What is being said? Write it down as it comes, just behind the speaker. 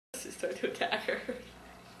start to attack her.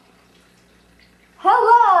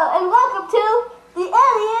 Hello, and welcome to the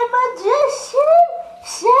Alien Magician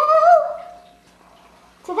Show.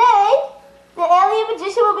 Today, the Alien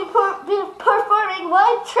Magician will be performing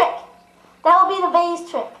one trick. That will be the vase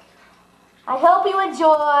trick. I hope you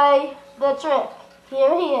enjoy the trick.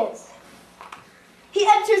 Here he is. He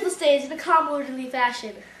enters the stage in a calm, orderly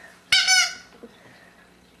fashion.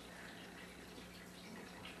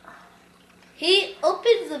 He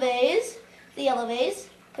opens the vase, the yellow vase,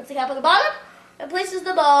 puts the cap on the bottom, and places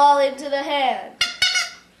the ball into the hand.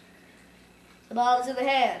 The ball is in the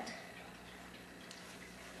hand.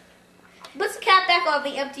 He puts the cap back on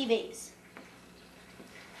the empty vase.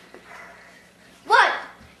 1,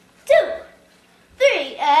 2,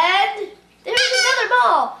 3, and there's another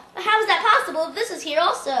ball. But how is that possible if this is here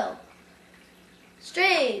also?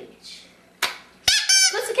 Strange.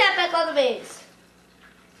 Puts the cap back on the vase.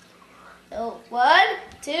 So 1,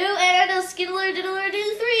 2, and a skiddler diddler do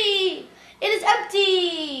 3. It is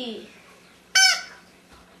empty.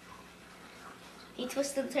 He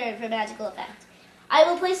twists and turns for magical effect. I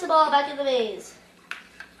will place the ball back in the vase.